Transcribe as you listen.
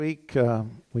Week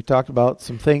we talked about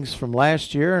some things from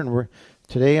last year, and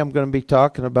today I'm going to be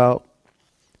talking about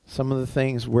some of the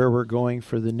things where we're going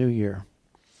for the new year.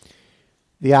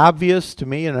 The obvious to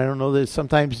me, and I don't know that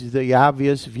sometimes the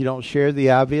obvious, if you don't share the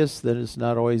obvious, then it's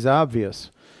not always obvious.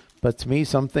 But to me,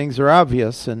 some things are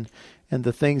obvious, and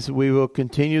the things that we will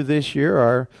continue this year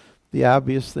are the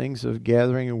obvious things of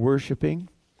gathering and worshiping.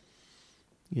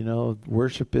 You know,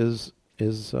 worship is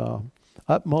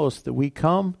utmost that we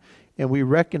come and we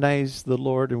recognize the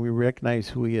Lord and we recognize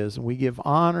who He is, and we give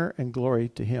honor and glory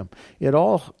to Him. It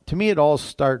all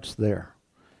starts there.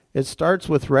 It starts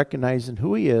with recognizing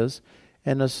who He is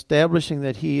and establishing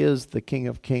that He is the King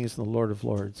of Kings and the Lord of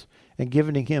Lords, and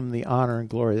giving Him the honor and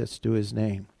glory that's due His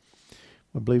name.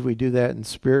 I believe we do that in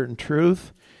spirit and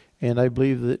truth, and I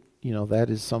believe that, that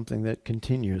is something that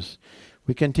continues.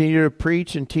 We continue to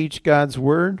preach and teach God's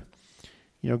Word.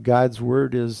 God's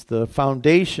Word is the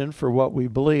foundation for what we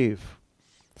believe.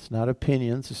 It's not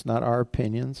opinions. It's not our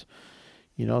opinions.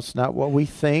 It's not what we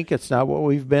think. It's not what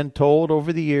we've been told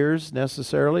over the years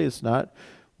necessarily. It's not,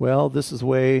 this is the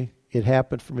way it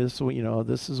happened for me. This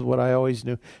is what I always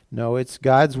knew. No, it's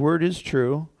God's Word is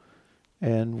true.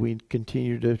 And we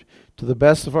continue to the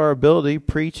best of our ability,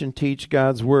 preach and teach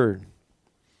God's Word.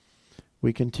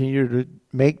 We continue to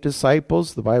make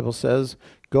disciples. The Bible says,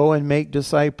 go and make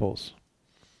disciples.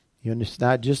 It's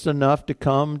not just enough to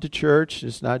come to church.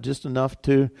 It's not just enough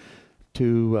to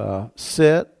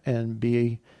sit and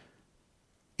be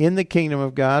in the kingdom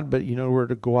of God, but we're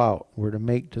to go out. We're to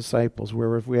make disciples.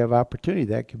 Wherever if we have opportunity,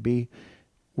 that could be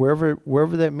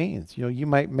wherever that means. You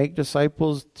might make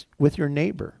disciples with your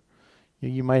neighbor.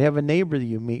 You might have a neighbor that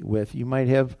you meet with. You might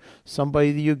have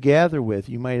somebody that you gather with.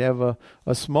 You might have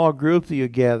a small group that you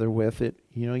gather with.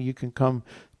 You can come.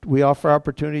 We offer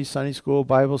opportunities, Sunday school,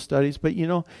 Bible studies, but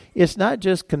it's not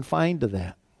just confined to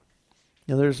that.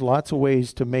 There's lots of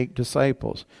ways to make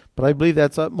disciples, but I believe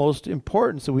that's utmost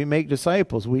important. So we make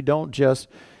disciples. We don't just,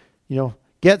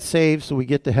 get saved so we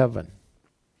get to heaven.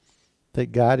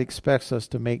 That God expects us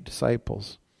to make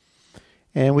disciples,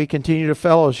 and we continue to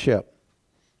fellowship.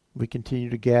 We continue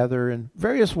to gather in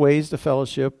various ways to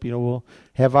fellowship. We'll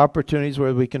have opportunities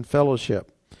where we can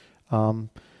fellowship.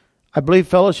 I believe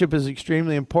fellowship is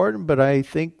extremely important, but I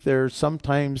think there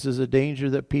sometimes is a danger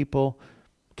that people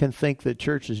can think that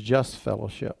church is just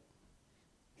fellowship.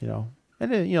 And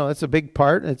that's a big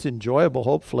part, and it's enjoyable,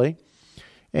 hopefully.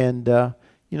 And,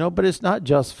 but it's not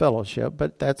just fellowship,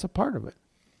 but that's a part of it.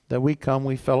 That we come,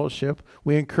 we fellowship,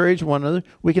 we encourage one another.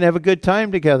 We can have a good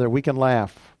time together. We can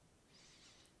laugh.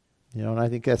 And I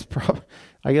think that's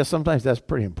I guess sometimes that's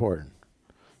pretty important.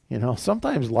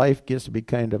 Sometimes life gets to be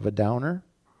kind of a downer.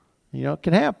 It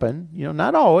can happen.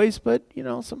 Not always, but,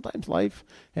 sometimes life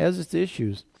has its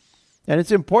issues. And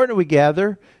it's important that we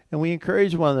gather and we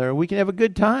encourage one another. We can have a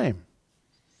good time.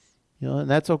 And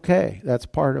that's okay. That's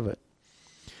part of it.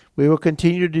 We will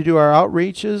continue to do our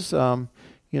outreaches,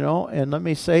 and let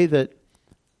me say that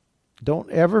don't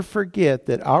ever forget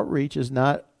that outreach is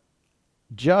not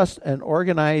just an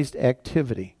organized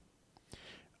activity.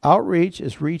 Outreach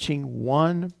is reaching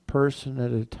one person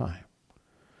at a time.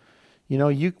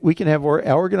 We can have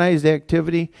organized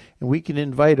activity and we can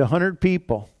invite 100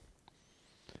 people,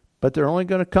 but they're only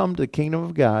going to come to the kingdom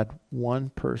of God one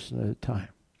person at a time.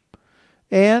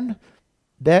 And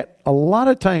that a lot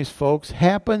of times, folks,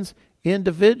 happens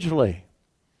individually.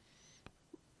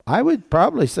 I would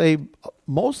probably say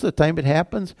most of the time it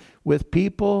happens with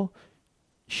people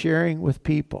sharing with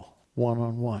people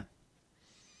one-on-one.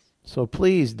 So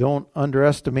please don't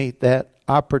underestimate that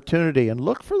opportunity, and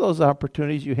look for those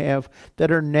opportunities you have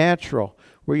that are natural,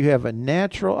 where you have a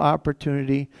natural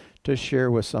opportunity to share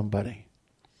with somebody.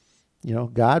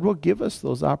 God will give us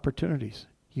those opportunities.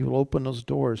 He will open those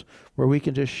doors where we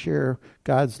can just share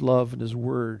God's love and His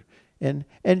Word and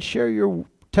share your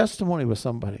testimony with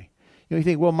somebody. You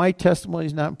think, my testimony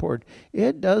is not important.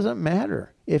 It doesn't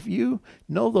matter. If you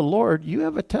know the Lord, you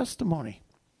have a testimony.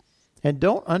 And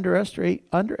don't underestimate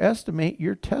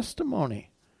your testimony.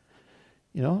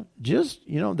 There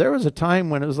was a time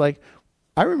when it was like,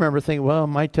 I remember thinking,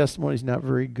 my testimony is not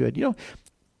very good.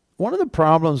 One of the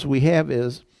problems we have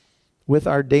is with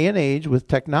our day and age, with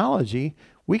technology,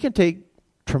 we can take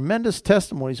tremendous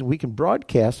testimonies and we can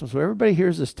broadcast them so everybody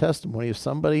hears this testimony of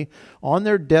somebody on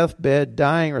their deathbed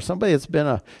dying, or somebody that's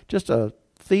been just a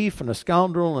thief and a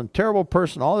scoundrel and terrible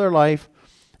person all their life,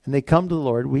 and they come to the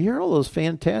Lord. We hear all those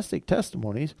fantastic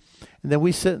testimonies, and then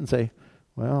we sit and say,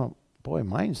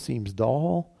 mine seems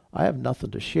dull. I have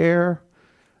nothing to share.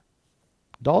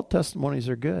 Dull testimonies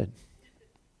are good.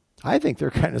 I think they're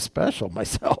kind of special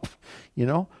myself.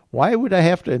 Why would I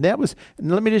have to?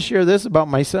 And let me just share this about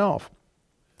myself.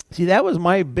 See, that was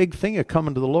my big thing of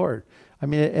coming to the Lord. I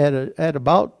mean, at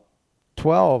about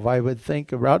 12, I would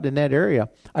think, around in that area.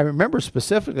 I remember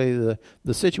specifically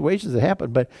the situations that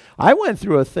happened, but I went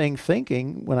through a thing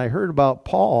thinking when I heard about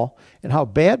Paul and how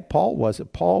bad Paul was,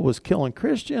 that Paul was killing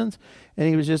Christians and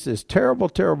he was just this terrible,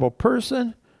 terrible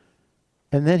person,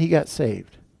 and then he got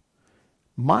saved.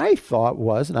 My thought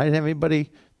was, and I didn't have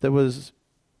anybody that was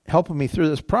helping me through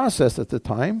this process at the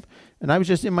time, and I was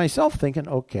just in myself thinking,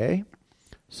 okay,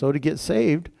 so to get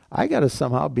saved, I got to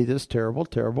somehow be this terrible,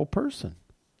 terrible person.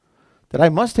 That I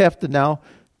must have to now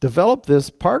develop this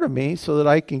part of me so that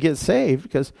I can get saved,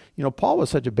 because, Paul was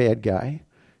such a bad guy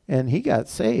and he got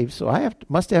saved. So I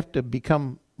must have to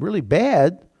become really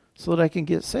bad so that I can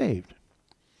get saved.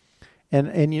 And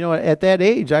at that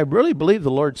age, I really believe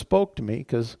the Lord spoke to me,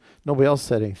 because nobody else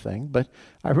said anything, but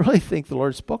I really think the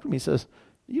Lord spoke to me. He says,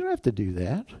 you don't have to do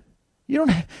that. You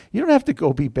don't have to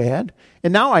go be bad.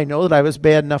 And now I know that I was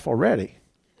bad enough already.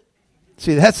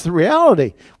 See, that's the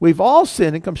reality. We've all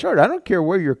sinned and come short. I don't care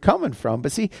where you're coming from,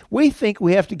 but see, we think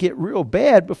we have to get real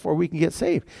bad before we can get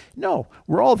saved. No,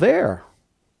 we're all there.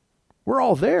 We're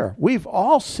all there. We've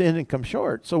all sinned and come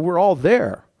short, so we're all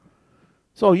there.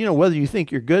 So, whether you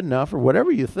think you're good enough or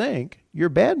whatever you think, you're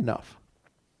bad enough.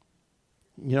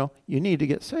 You need to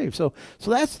get saved. So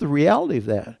that's the reality of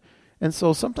that. And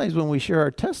so sometimes when we share our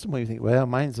testimony, we think, well,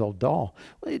 mine's all dull.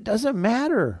 Well, it doesn't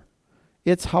matter.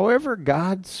 It's however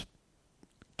God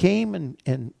came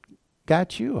and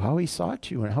got you, how he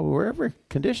sought you, and wherever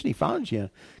condition he found you in.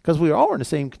 Because we all are in the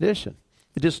same condition.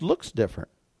 It just looks different.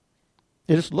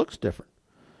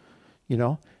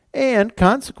 And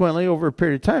consequently, over a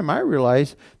period of time, I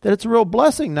realized that it's a real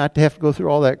blessing not to have to go through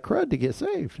all that crud to get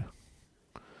saved.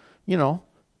 You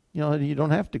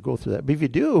don't have to go through that. But if you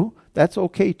do, that's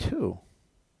okay too.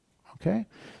 Okay?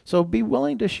 So be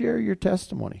willing to share your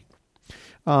testimony.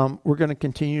 We're going to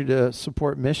continue to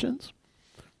support missions.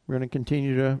 We're going to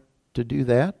continue to do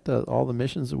that, all the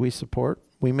missions that we support.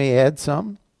 We may add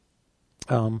some,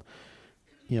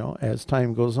 as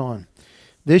time goes on.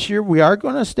 This year, we are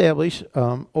going to establish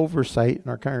oversight in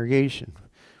our congregation.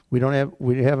 We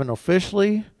haven't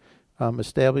officially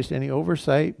established any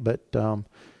oversight, but the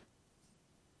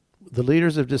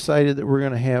leaders have decided that we're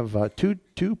going to have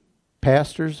two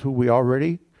pastors who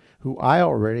I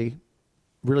already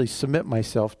really submit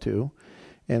myself to,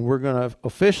 and we're going to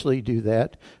officially do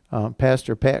that.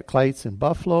 Pastor Pat Kleitz in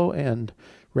Buffalo and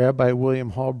Rabbi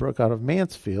William Hallbrook out of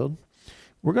Mansfield.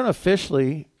 We're going to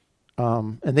officially,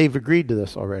 and they've agreed to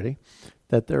this already,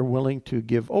 that they're willing to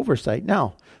give oversight.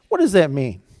 Now, what does that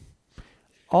mean?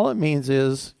 All it means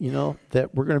is, that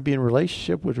we're going to be in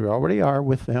relationship, which we already are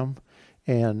with them,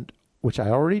 and which I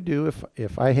already do.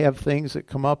 If I have things that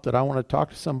come up that I want to talk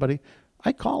to somebody,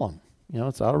 I call them.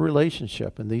 It's out of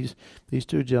relationship, and these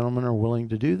two gentlemen are willing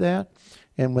to do that.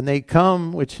 And when they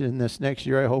come, which in this next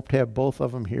year I hope to have both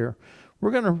of them here,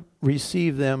 we're going to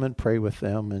receive them and pray with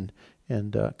them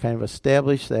and kind of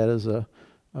establish that as a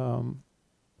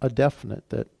definite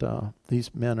that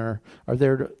these men are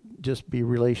there to just be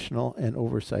relational and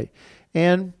oversight.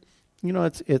 And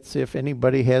it's if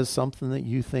anybody has something that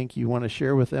you think you want to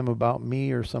share with them about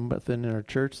me or something in our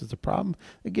church that's a problem,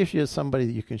 it gives you somebody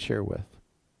that you can share with.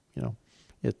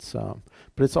 It's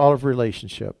but it's all of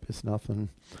relationship. It's nothing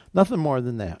more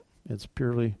than that. It's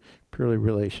purely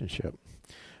relationship.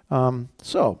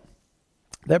 So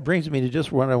that brings me to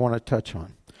just what I want to touch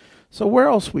on. So where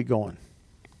else are we going?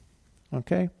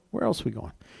 Okay, where else are we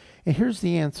going? And here's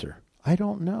the answer. I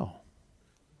don't know.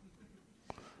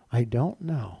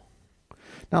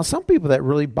 Now, some people that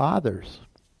really bothers.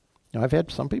 I've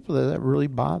had some people that really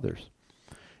bothers.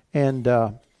 And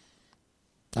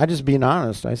I just being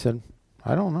honest, I said,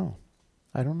 I don't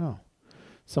know.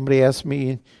 Somebody asked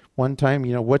me one time,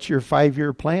 what's your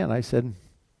 5-year plan? I said,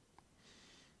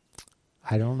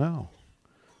 I don't know.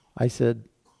 I said,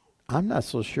 I'm not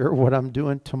so sure what I'm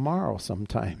doing tomorrow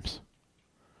sometimes.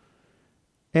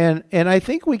 And I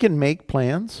think we can make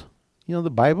plans. The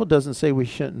Bible doesn't say we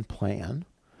shouldn't plan.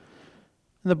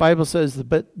 And the Bible says,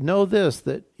 but know this,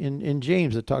 that in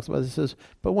James it talks about this, it says,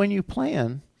 but when you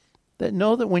plan,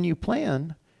 know that when you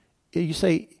plan, you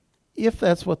say, if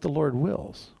that's what the Lord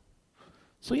wills.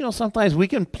 So, sometimes we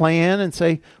can plan and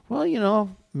say,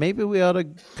 well, maybe we ought to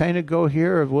kind of go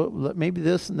here, or maybe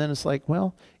this, and then it's like,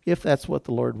 well, if that's what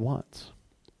the Lord wants.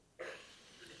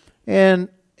 And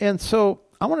so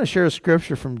I want to share a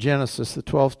scripture from Genesis, the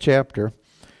 12th chapter,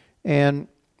 and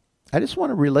I just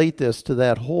want to relate this to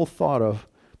that whole thought of,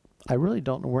 I really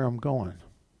don't know where I'm going.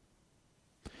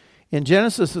 In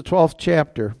Genesis, the 12th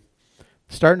chapter,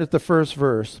 starting at the first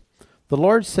verse, the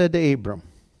Lord said to Abram,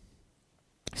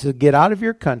 he said, get out of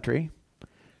your country,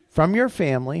 from your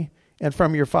family and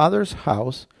from your father's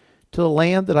house to the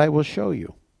land that I will show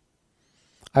you.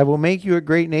 I will make you a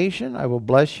great nation. I will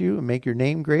bless you and make your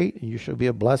name great, and you shall be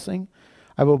a blessing.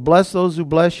 I will bless those who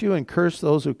bless you and curse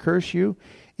those who curse you.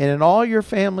 And in all your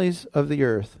families of the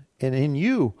earth, and in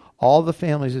you all the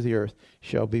families of the earth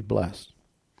shall be blessed.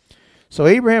 So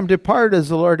Abraham departed as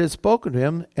the Lord had spoken to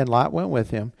him, and Lot went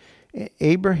with him.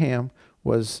 Abraham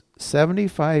was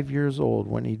 75 years old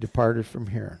when he departed from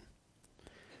Haran.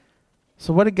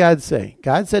 So what did God say?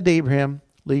 God said to Abraham,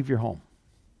 leave your home.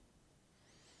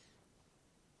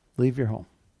 Leave your home.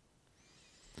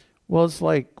 Well, it's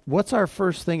like, what's our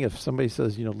first thing if somebody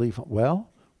says, leave home? Well,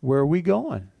 where are we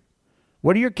going?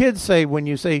 What do your kids say when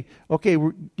you say, okay,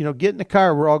 get in the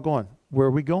car, we're all going? Where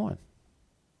are we going?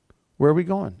 Where are we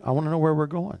going? I want to know where we're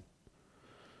going.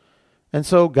 And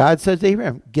so God says to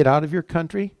Abraham, get out of your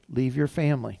country, leave your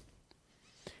family.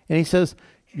 And he says,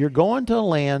 you're going to a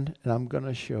land and I'm going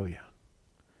to show you.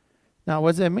 Now,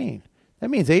 what does that mean? That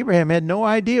means Abraham had no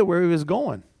idea where he was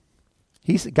going.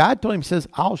 God told him, he says,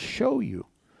 I'll show you.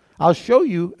 I'll show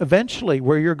you eventually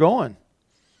where you're going.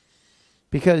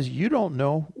 Because you don't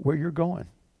know where you're going.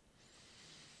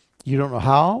 You don't know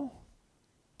how.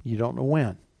 You don't know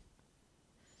when.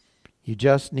 You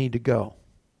just need to go.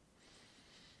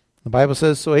 The Bible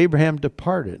says, so Abraham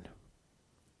departed.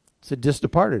 So just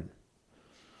departed.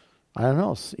 I don't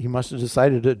know. He must have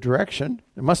decided a direction.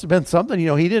 It must have been something.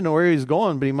 He didn't know where he was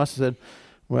going, but he must have said,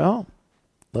 well,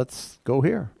 let's go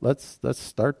here. Let's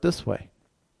start this way.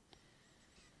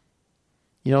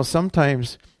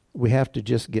 Sometimes we have to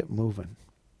just get moving.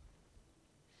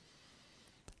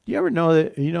 Do you ever know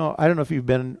that, I don't know if you've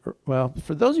been,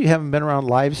 for those of you who haven't been around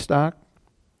livestock,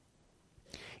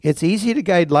 it's easy to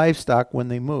guide livestock when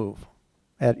they move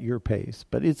at your pace,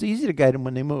 but it's easy to guide them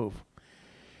when they move.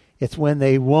 It's when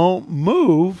they won't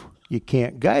move, you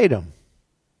can't guide them.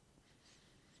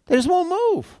 They just won't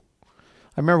move.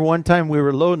 I remember one time we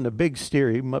were loading a big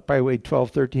steer. He probably weighed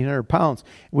 1,300 pounds.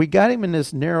 We got him in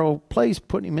this narrow place,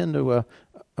 putting him into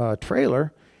a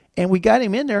trailer, and we got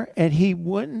him in there, and he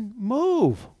wouldn't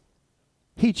move.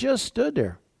 He just stood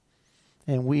there.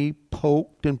 And we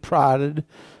poked and prodded,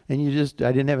 and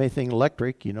I didn't have anything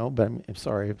electric, but I'm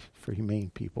sorry for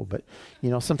humane people, but,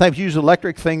 sometimes you use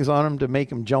electric things on him to make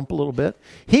him jump a little bit.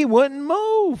 He wouldn't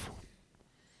move.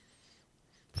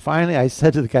 Finally, I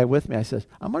said to the guy with me, I said,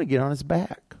 I'm going to get on his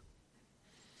back.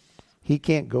 He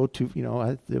can't go too,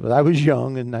 I was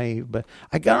young and naive, but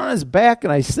I got on his back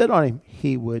and I sit on him.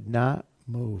 He would not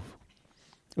move.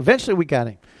 Eventually we got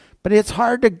him. But it's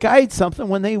hard to guide something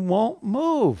when they won't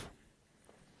move.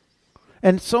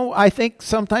 And so I think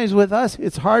sometimes with us,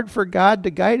 it's hard for God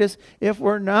to guide us if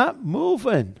we're not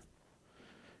moving.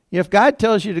 If God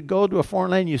tells you to go to a foreign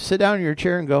land, you sit down in your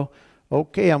chair and go,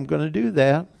 okay, I'm going to do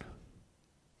that.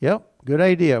 Yep, good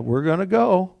idea. We're going to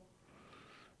go.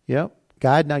 Yep.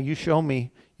 God, now you show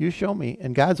me. You show me.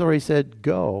 And God's already said,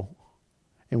 go.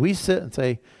 And we sit and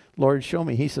say, Lord, show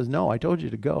me. He says, no, I told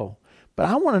you to go. But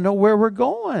I want to know where we're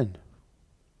going.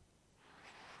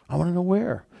 I want to know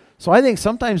where. So I think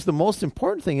sometimes the most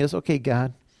important thing is, okay,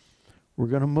 God, we're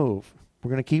going to move. We're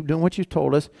going to keep doing what you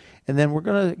told us. And then we're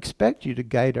going to expect you to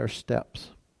guide our steps.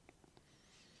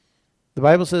 The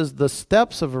Bible says the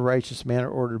steps of a righteous man are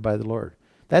ordered by the Lord.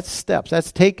 That's steps.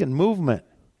 That's taking movement.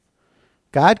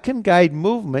 God can guide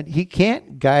movement. He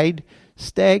can't guide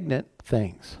stagnant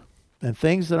things and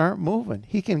things that aren't moving.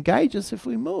 He can guide us if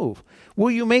we move.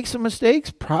 Will you make some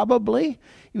mistakes? Probably.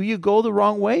 Will you go the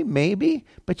wrong way? Maybe.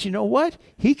 But you know what?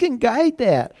 He can guide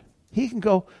that. He can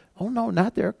go, oh no,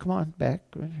 not there. Come on,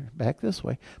 back this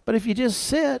way. But if you just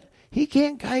sit, he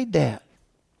can't guide that.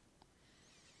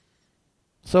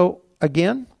 So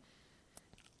again,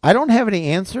 I don't have any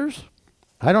answers.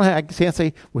 I can't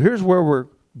say, well, here's where we're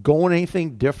going,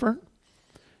 anything different,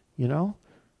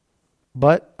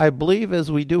 But I believe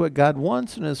as we do what God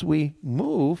wants and as we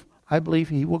move, I believe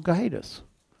he will guide us.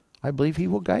 I believe he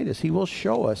will guide us. He will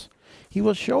show us. He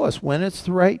will show us when it's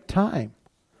the right time,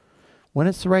 when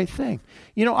it's the right thing.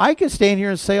 I could stand here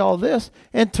and say all this,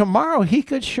 and tomorrow he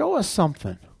could show us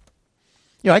something.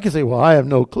 I could say, well, I have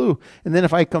no clue. And then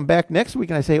if I come back next week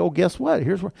and I say, oh, guess what?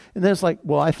 Here's where. And then it's like,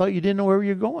 well, I thought you didn't know where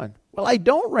you're going. Well, I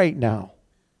don't right now.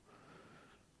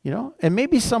 And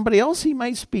maybe somebody else he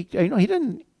might speak.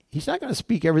 He's not going to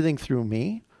speak everything through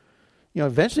me.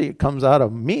 Eventually it comes out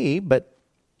of me, but,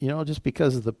 just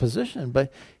because of the position.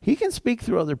 But he can speak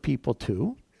through other people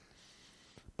too.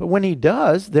 But when he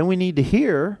does, then we need to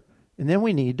hear, and then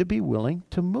we need to be willing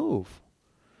to move.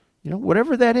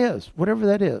 Whatever that is.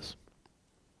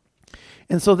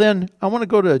 And so then I want to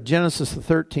go to Genesis, the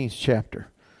 13th chapter.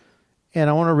 And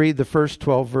I want to read the first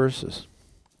 12 verses.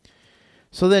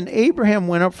 So then Abraham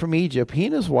went up from Egypt, he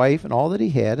and his wife and all that he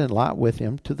had, and Lot with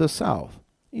him, to the south.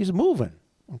 He's moving,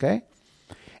 okay?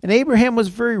 And Abraham was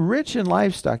very rich in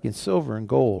livestock, in silver and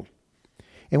gold.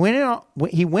 And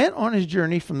he went on his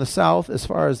journey from the south as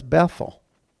far as Bethel,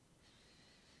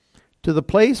 to the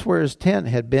place where his tent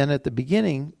had been at the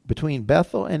beginning between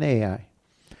Bethel and Ai,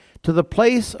 to the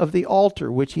place of the altar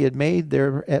which he had made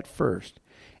there at first.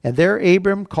 And there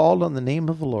Abram called on the name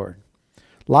of the Lord.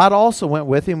 Lot also went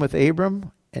with him with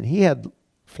Abram, and he had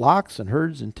flocks and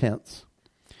herds and tents.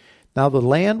 Now the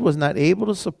land was not able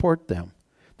to support them,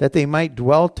 that they might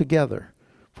dwell together,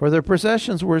 for their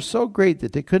possessions were so great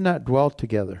that they could not dwell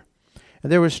together.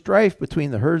 And there was strife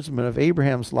between the herdsmen of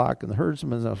Abraham's flock and the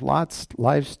herdsmen of Lot's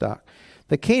livestock.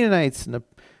 The Canaanites and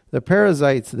the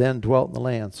Perizzites then dwelt in the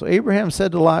land. So Abraham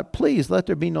said to Lot, "Please let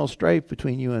there be no strife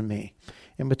between you and me,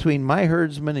 and between my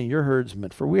herdsmen and your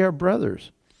herdsmen, for we are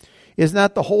brothers. Is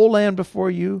not the whole land before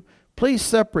you? Please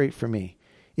separate from me.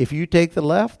 If you take the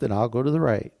left, then I'll go to the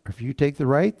right. Or if you take the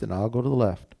right, then I'll go to the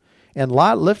left." And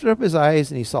Lot lifted up his eyes,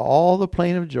 and he saw all the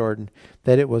plain of Jordan,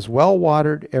 that it was well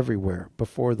watered everywhere,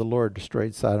 before the Lord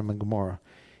destroyed Sodom and Gomorrah.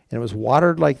 And it was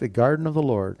watered like the garden of the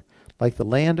Lord, like the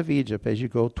land of Egypt as you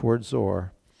go toward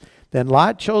Zoar. Then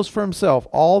Lot chose for himself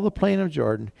all the plain of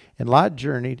Jordan, and Lot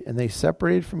journeyed, and they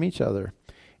separated from each other.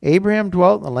 Abraham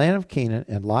dwelt in the land of Canaan,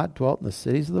 and Lot dwelt in the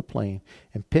cities of the plain,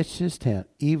 and pitched his tent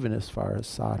even as far as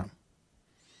Sodom.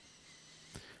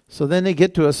 So then they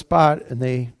get to a spot, and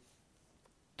they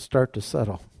start to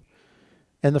settle.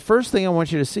 And the first thing I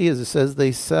want you to see is it says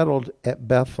they settled at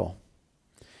Bethel.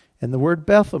 And the word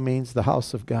Bethel means the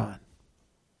house of God.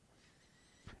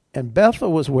 And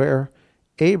Bethel was where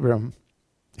Abram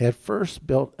had first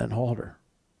built an altar.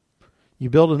 You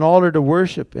build an altar to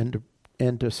worship and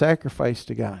to sacrifice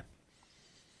to God.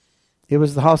 It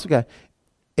was the house of God.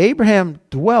 Abraham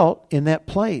dwelt in that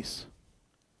place.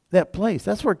 That place.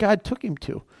 That's where God took him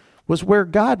to. Was where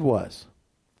God was.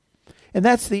 And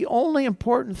that's the only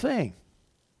important thing.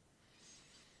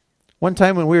 One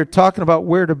time when we were talking about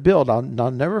where to build, I'll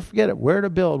never forget it. Where to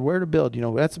build. You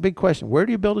know, that's a big question. Where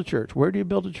do you build a church? Where do you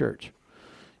build a church?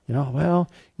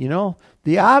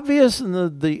 The obvious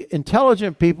and the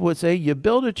intelligent people would say you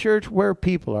build a church where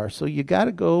people are. So you got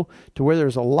to go to where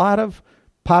there's a lot of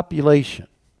population.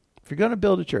 If you're going to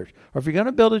build a church. Or if you're going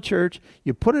to build a church,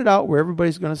 you put it out where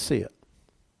everybody's going to see it.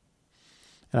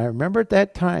 And I remember at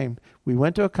that time, we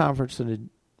went to a conference and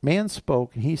a man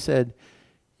spoke and he said,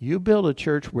 "You build a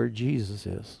church where Jesus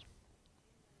is."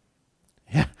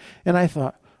 Yeah. And I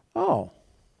thought, oh,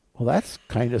 well, that's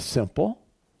kind of simple.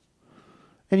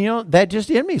 And that just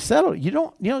in me settled. You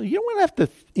don't want to have to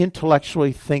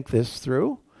intellectually think this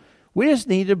through. We just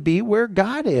need to be where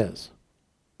God is.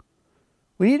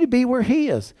 We need to be where He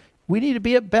is. We need to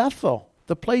be at Bethel,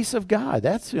 the place of God.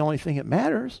 That's the only thing that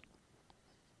matters.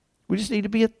 We just need to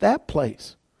be at that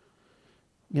place.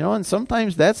 And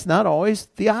sometimes that's not always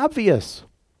the obvious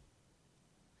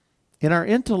in our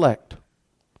intellect.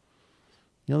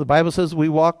 The Bible says we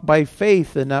walk by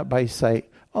faith and not by sight.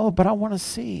 Oh, but I want to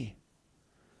see.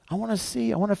 I want to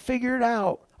see. I want to figure it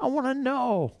out. I want to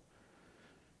know.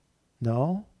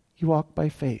 No, you walk by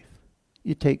faith.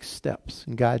 You take steps,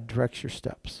 and God directs your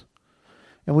steps.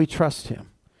 And we trust Him.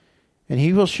 And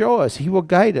He will show us. He will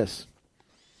guide us.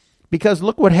 Because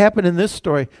look what happened in this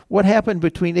story. What happened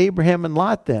between Abraham and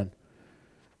Lot then?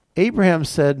 Abraham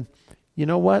said, "You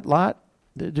know what, Lot?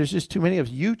 There's just too many of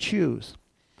us. You choose."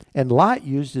 And Lot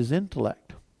used his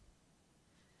intellect.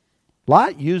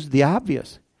 Lot used the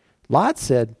obvious. Lot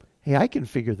said, "Hey, I can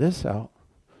figure this out.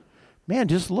 Man,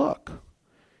 just look."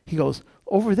 He goes,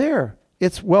 "Over there,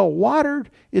 it's well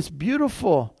watered. It's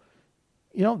beautiful.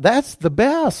 That's the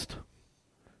best.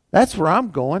 That's where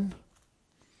I'm going."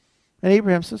 And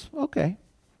Abraham says, "Okay."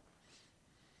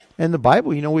 And the Bible,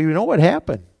 we know what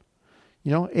happened.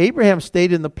 Abraham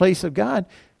stayed in the place of God.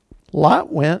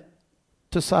 Lot went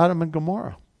to Sodom and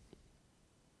Gomorrah.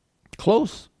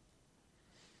 Close.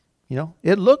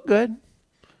 It looked good.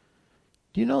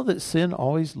 Do you know that sin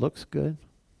always looks good?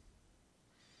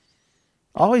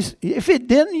 Always. If it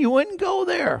didn't, you wouldn't go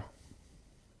there.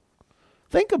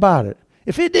 Think about it.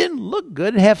 If it didn't look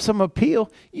good and have some appeal,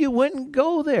 you wouldn't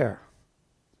go there.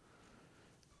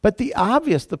 But the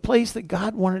obvious, the place that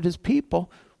God wanted His people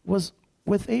was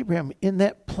with Abraham, in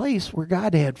that place where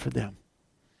God had for them.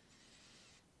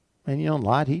 And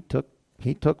Lot, he took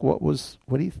what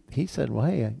he said, "Well,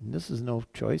 hey, this is no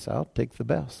choice. I'll take the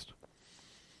best."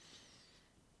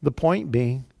 The point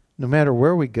being, no matter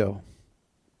where we go,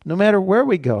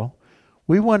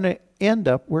 we want to end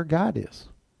up where God is.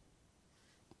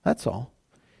 That's all.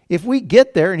 If we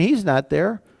get there and He's not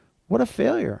there, what a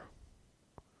failure.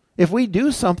 If we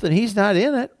do something, he's not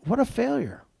in it, what a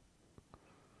failure.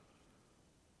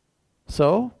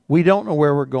 So we don't know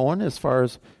where we're going as far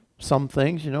as some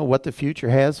things, what the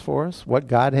future has for us, what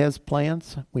God has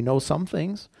plans. We know some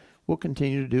things. We'll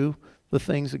continue to do the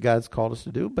things that God's called us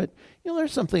to do. But,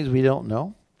 there's some things we don't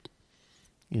know.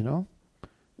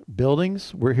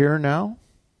 Buildings, we're here now.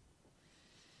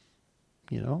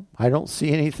 I don't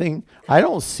see anything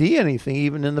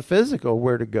even in the physical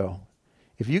where to go.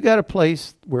 If you got a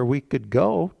place where we could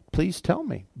go, please tell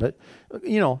me. But,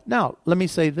 now let me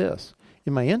say this.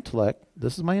 In my intellect,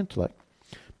 this is my intellect.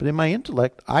 But in my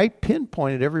intellect, I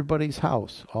pinpointed everybody's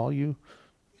house. I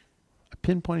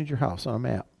pinpointed your house on a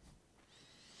map.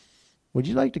 Would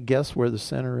you like to guess where the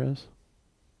center is?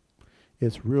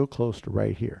 It's real close to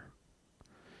right here.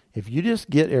 If you just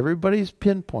get everybody's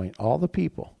pinpoint, all the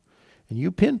people, and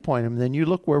you pinpoint them, then you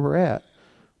look where we're at.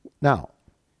 Now,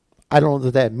 I don't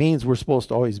know that means we're supposed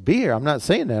to always be here. I'm not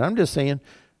saying that. I'm just saying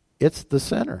it's the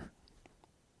center.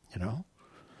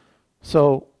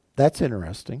 So that's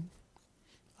interesting.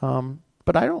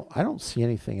 But I don't see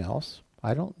anything else.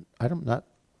 I don't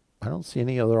see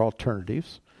any other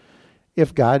alternatives.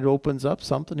 If God opens up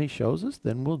something he shows us,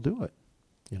 then we'll do it.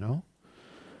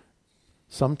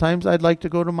 Sometimes I'd like to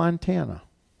go to Montana.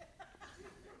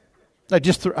 I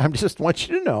just want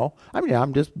you to know.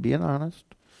 I'm just being honest.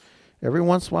 Every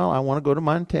once in a while, I want to go to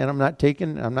Montana. I'm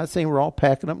not saying we're all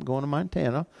packing up and going to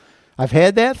Montana. I've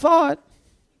had that thought.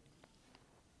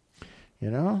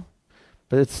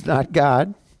 But it's not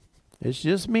God. It's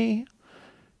just me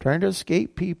trying to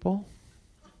escape people.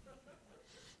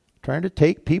 Trying to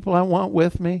take people I want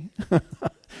with me.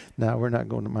 No, we're not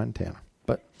going to Montana.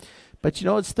 But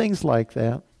it's things like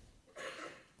that.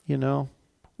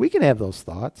 We can have those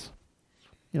thoughts.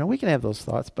 We can have those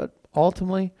thoughts, but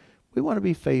ultimately, we want to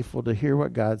be faithful to hear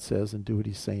what God says and do what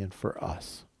he's saying for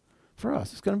us. For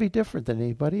us. It's going to be different than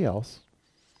anybody else.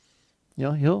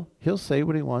 He'll say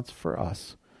what he wants for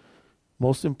us.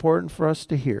 Most important for us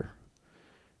to hear.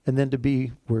 And then to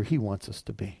be where he wants us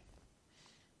to be.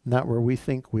 Not where we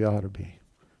think we ought to be,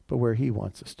 but where he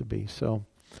wants us to be. So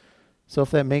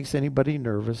if that makes anybody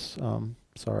nervous,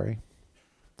 sorry.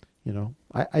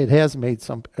 It has made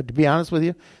some, to be honest with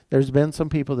you, there's been some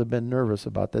people that have been nervous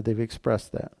about that. They've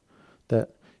expressed that,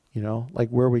 like,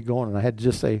 where are we going? And I had to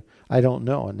just say, I don't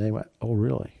know. And they went, oh,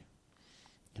 really?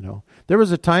 There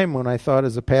was a time when I thought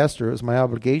as a pastor it was my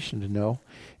obligation to know.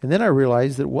 And then I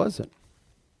realized it wasn't.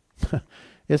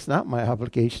 It's not my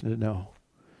obligation to know.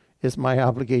 It's my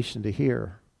obligation to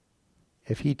hear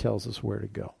if he tells us where to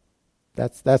go.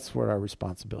 That's what our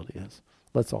responsibility is.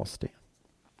 Let's all stand.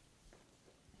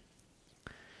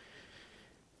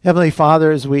 Heavenly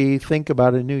Father, as we think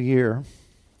about a new year,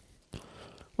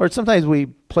 or sometimes we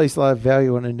place a lot of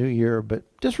value on a new year, but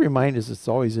just remind us it's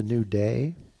always a new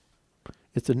day.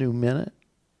 It's a new minute.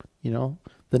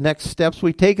 The next steps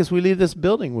we take as we leave this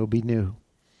building will be new.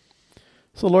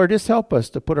 So, Lord, just help us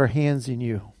to put our hands in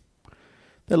you.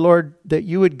 That, Lord, that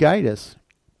you would guide us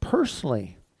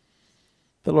personally.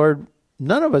 That, Lord,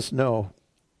 none of us know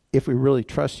if we really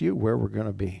trust you where we're going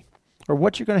to be, or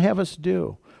what you're going to have us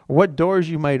do, or what doors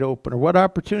you might open, or what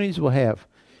opportunities we'll have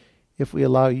if we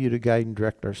allow you to guide and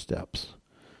direct our steps.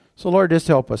 So, Lord, just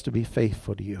help us to be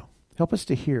faithful to you. Help us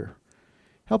to hear.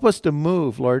 Help us to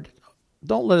move, Lord.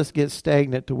 Don't let us get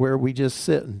stagnant to where we just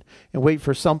sit and wait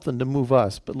for something to move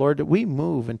us. But, Lord, that we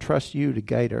move and trust you to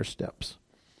guide our steps.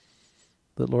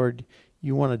 That, Lord,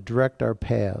 you want to direct our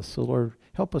paths. So, Lord,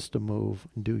 help us to move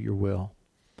and do your will.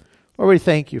 Lord, we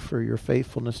thank you for your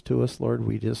faithfulness to us. Lord,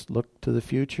 we just look to the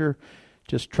future,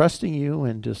 just trusting you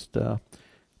and just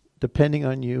depending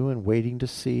on you and waiting to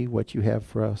see what you have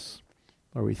for us.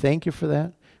 Lord, we thank you for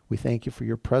that. We thank you for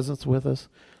your presence with us.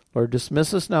 Lord,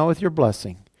 dismiss us now with your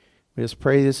blessing. We just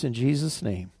pray this in Jesus'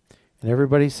 name. And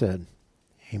everybody said,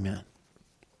 amen.